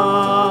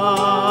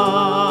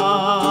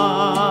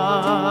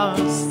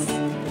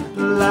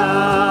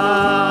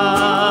 Lamb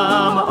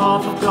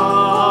of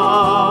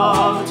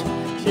God,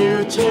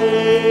 you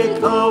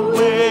take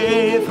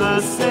away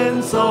the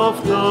sins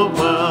of the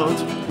world,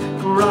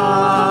 grant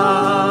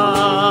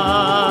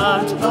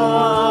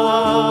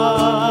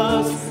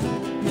us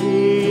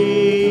peace.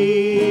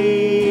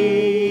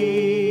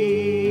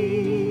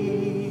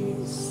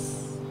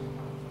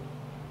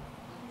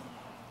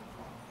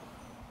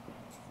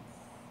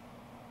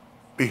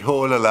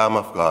 Behold the Lamb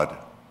of God.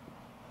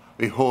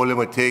 Behold him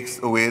who takes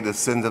away the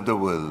sins of the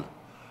world.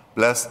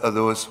 Blessed are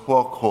those who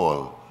are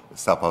called the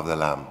supper of the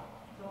Lamb.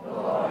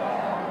 Lord, I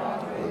am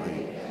not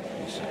worthy that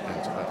you should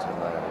enter into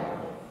my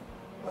room,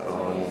 but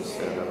only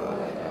say the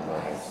word, and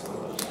my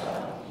soul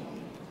shall be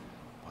healed.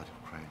 Body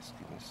of Christ,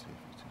 give me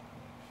safety to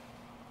life.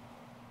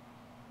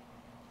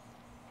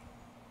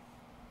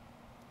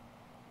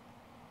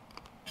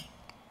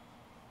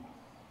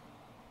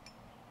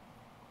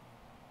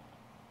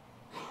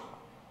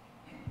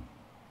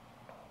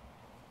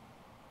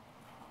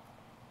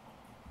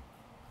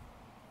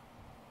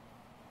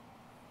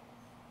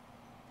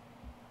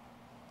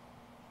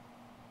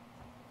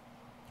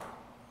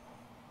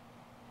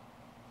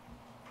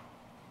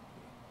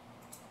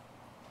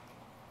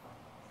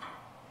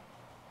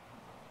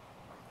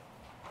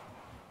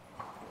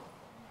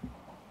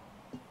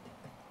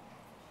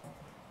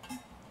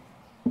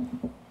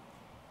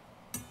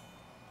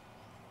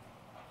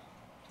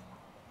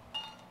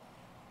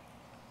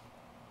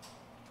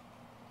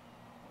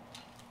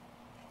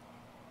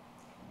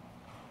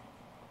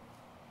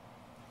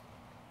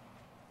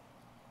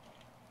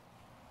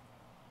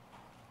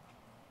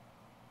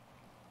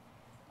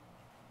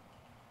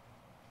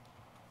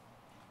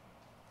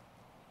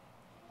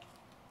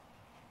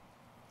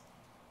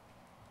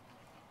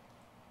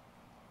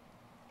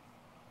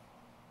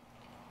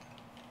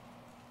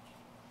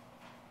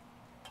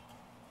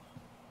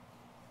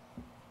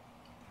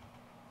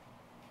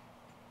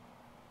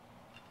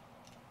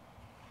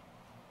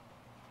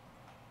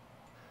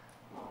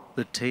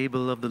 The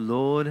table of the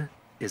Lord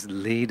is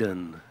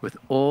laden with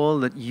all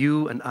that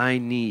you and I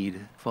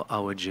need for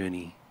our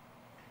journey.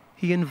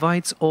 He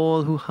invites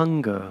all who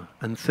hunger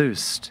and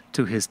thirst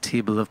to his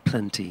table of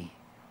plenty.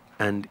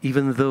 And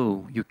even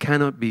though you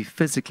cannot be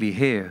physically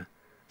here,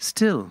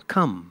 still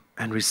come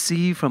and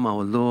receive from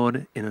our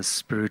Lord in a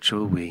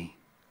spiritual way.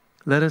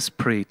 Let us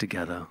pray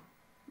together.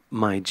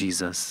 My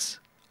Jesus,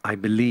 I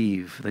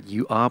believe that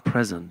you are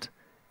present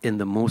in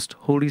the most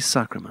holy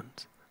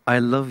sacrament. I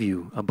love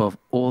you above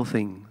all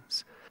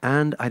things,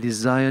 and I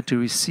desire to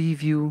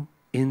receive you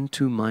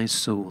into my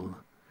soul.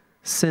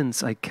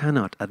 Since I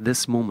cannot at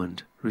this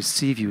moment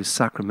receive you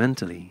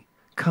sacramentally,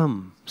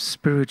 come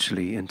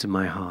spiritually into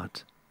my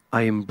heart.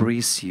 I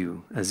embrace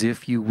you as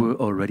if you were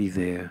already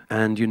there,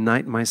 and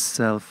unite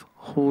myself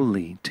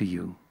wholly to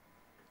you.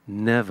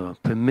 Never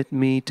permit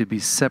me to be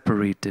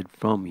separated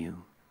from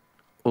you.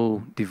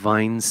 O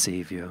divine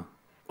Savior,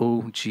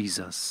 O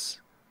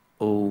Jesus,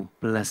 O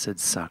blessed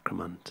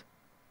sacrament.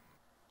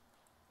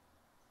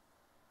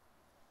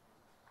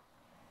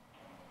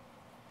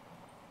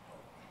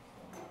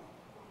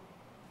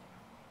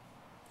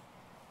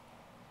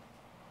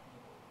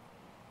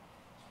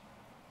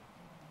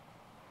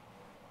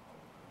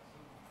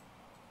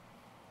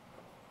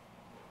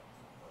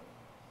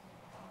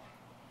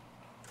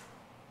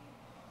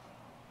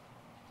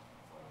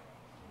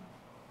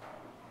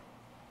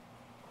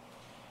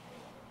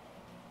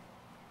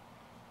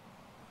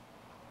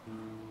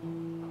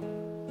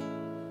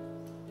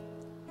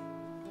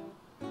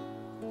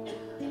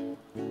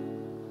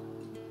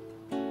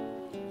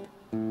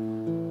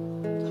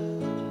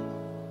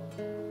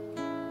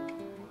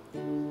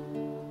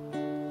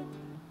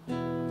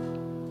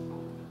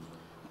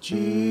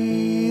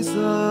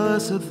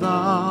 Jesus,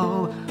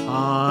 thou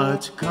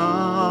art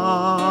coming,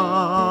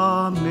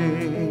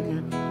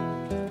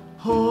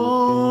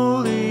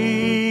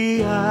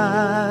 holy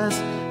as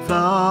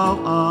thou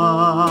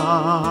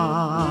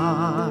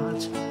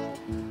art,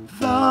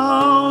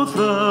 thou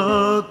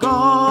the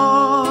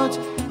God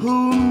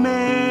who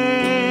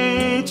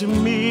made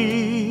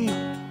me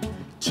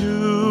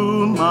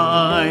to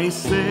my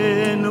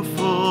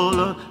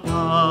sinful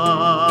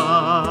heart.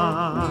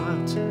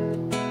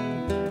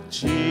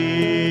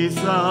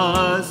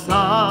 Jesus,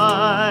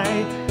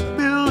 I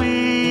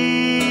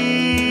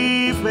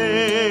believe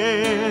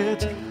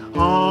it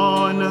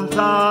on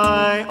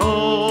thy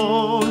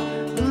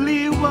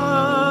only word.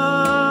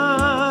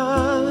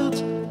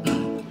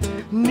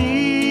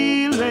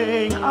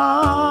 Kneeling,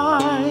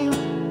 I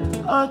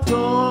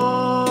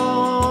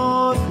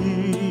adore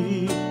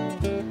thee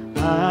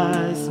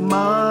as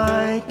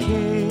my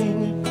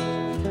King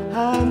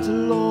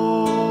and Lord.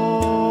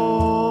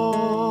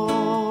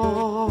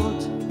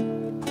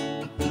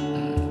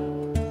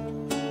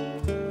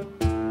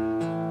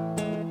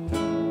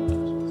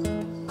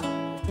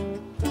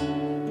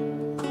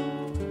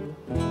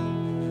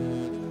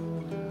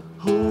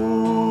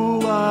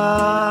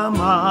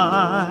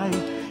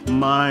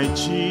 My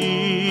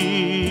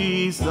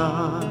Jesus,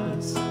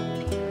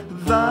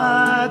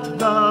 that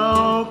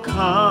thou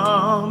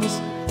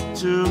comest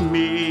to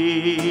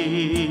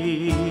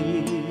me.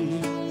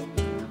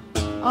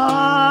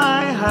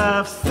 I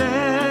have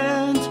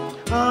sinned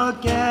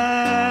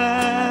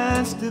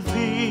against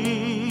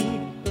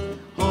thee,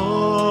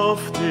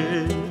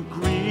 often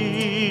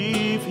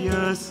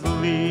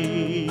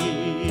grievously.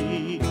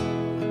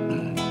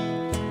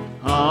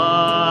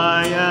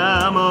 I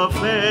am a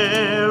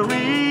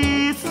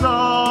very sorry.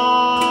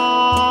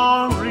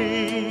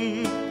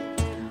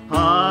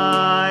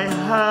 I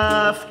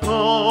have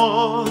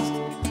caused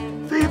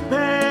thee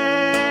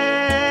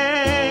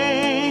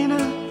pain.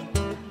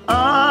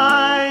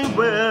 I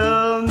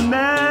will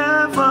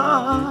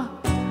never,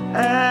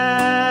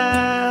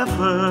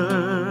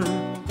 ever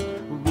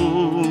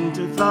wound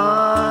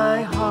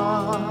thy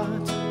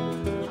heart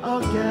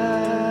again.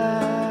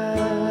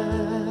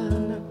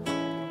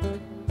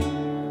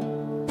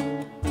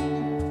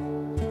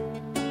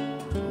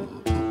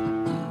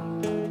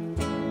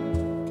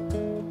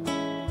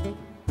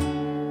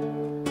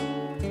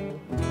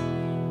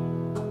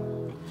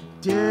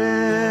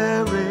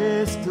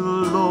 Dearest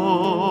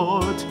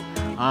Lord,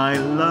 I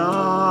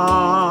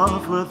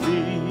love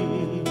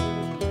thee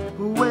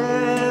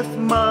with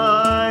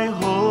my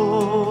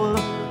whole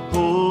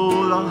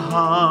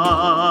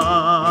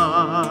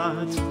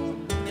heart,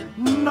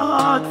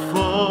 not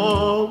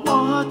for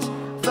what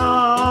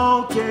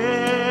thou gavest,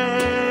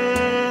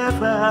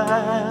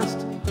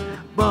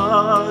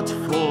 but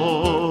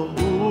for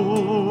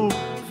who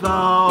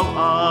thou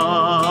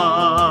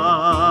art.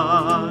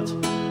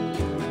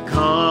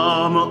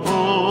 Come,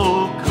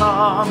 oh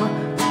come,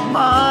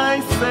 my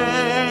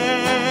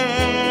Savior,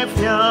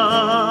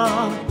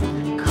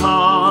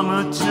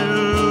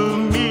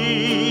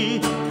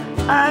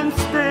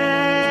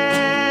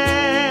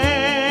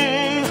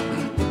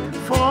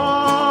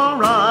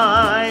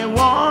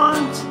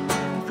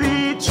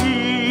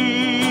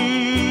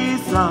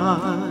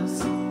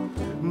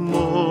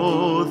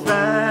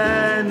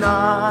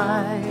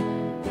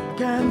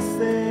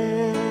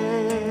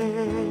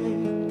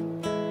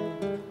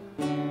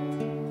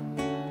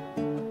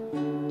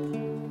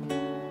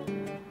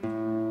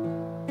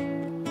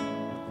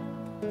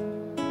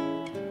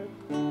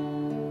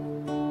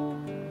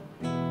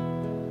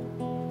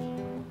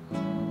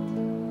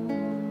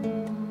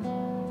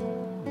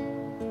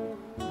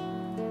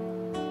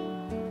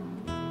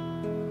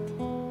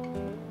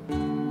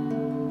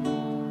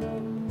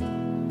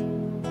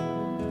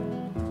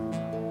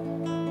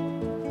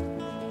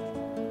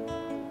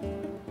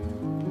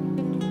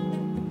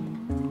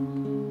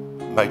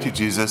 Mighty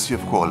Jesus,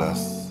 you've called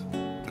us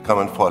to come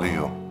and follow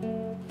you.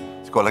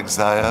 You call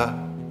Isaiah,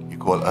 you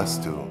call us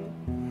to.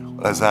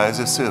 Well, Isaiah is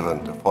your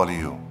servant to follow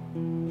you.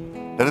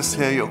 Let us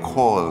hear your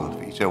call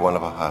for each and one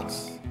of our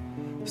hearts.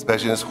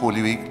 Especially in this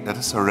Holy Week, let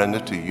us surrender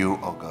to you,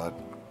 O God.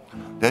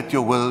 Let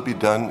your will be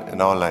done in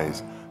our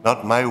lives.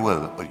 Not my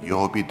will, but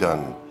your be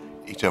done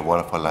in each and one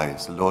of our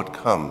lives. Lord,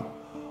 come.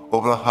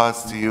 Open our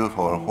hearts to you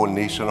for our whole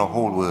nation, our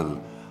whole world.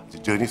 As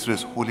we journey through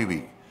this Holy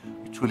Week,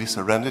 we truly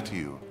surrender to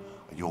you.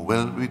 And your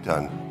will be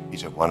done in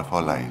each and one of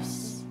our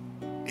lives.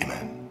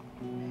 Amen.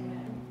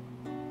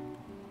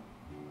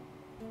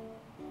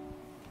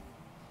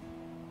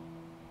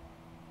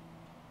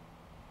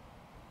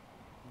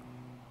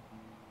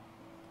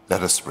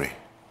 Let us pray.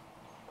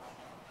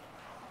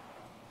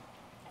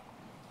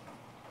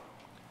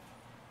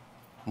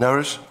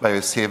 Nourished by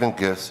your saving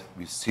gifts,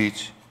 we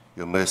beseech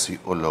your mercy,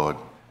 O Lord,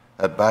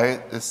 that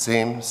by the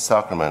same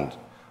sacrament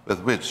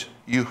with which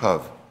you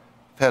have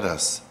fed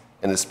us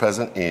in this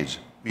present age,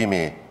 we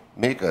may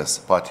make us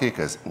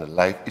partakers in the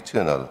life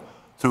eternal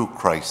through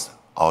Christ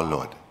our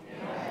Lord.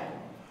 Amen.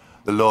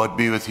 The Lord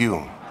be with you.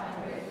 And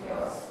with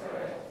your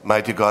spirit.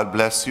 Mighty God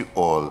bless you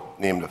all.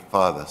 In the name of the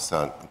Father,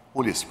 Son, and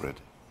Holy Spirit.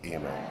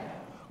 Amen.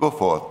 Go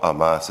forth, our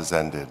Mass is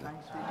ended.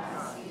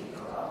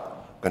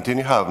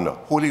 Continue having a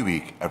holy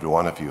week, every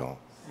one of you.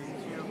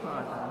 Thank you,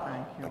 Father.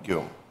 Thank you. Thank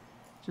you.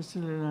 Just a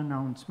little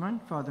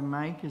announcement. Father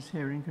Mike is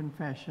hearing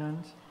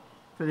confessions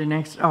for the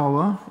next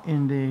hour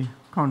in the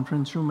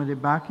conference room at the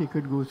back. You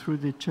could go through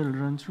the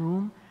children's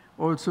room.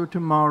 Also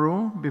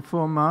tomorrow,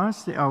 before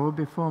Mass, the hour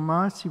before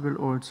Mass, he will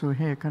also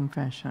hear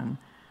confession.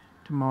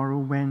 Tomorrow,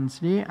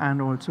 Wednesday,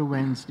 and also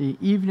Wednesday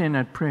evening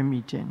at prayer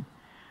meeting.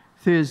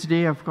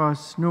 Thursday, of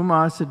course, no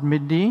Mass at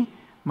midday.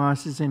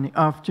 Mass is in the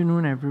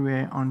afternoon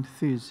everywhere on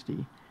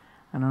Thursday.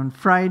 And on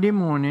Friday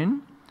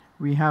morning,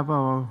 we have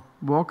our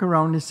walk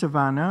around the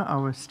savannah,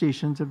 our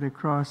Stations of the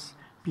Cross.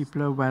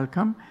 People are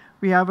welcome.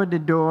 We have at the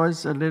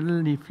doors a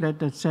little leaflet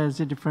that says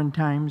the different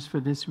times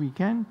for this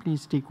weekend.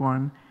 Please take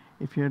one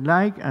if you'd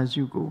like as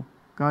you go.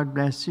 God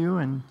bless you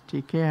and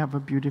take care. Have a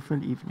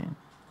beautiful evening.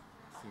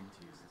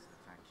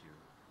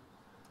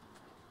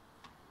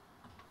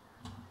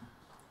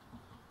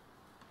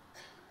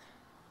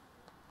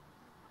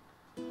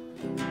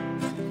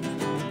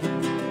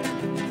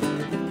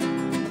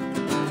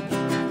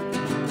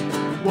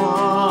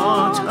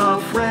 What a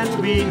friend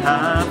we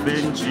have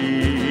in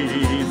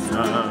Jesus,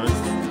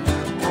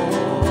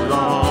 all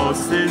our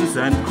sins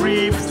and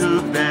griefs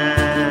to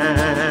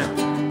bear.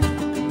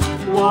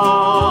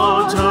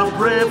 What a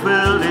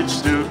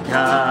privilege to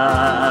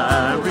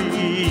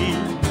carry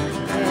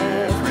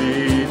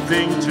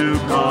everything to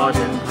God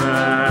in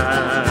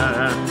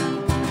prayer.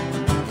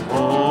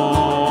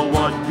 Oh,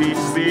 what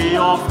peace we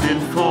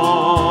often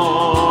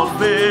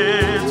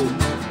forfeit.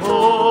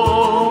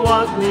 Oh,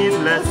 what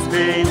needless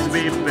pains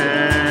we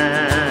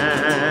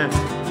bear.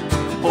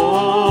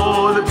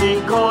 All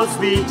because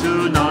we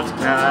do not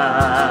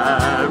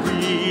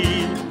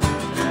carry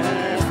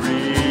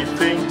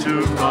everything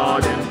to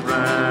God in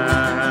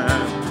prayer.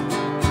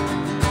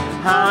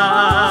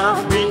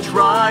 Have we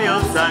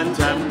trials and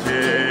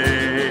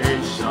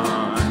temptation?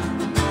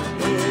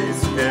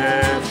 Is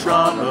there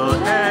trouble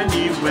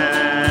anywhere?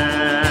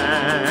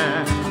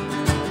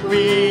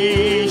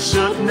 We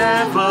should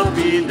never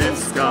be this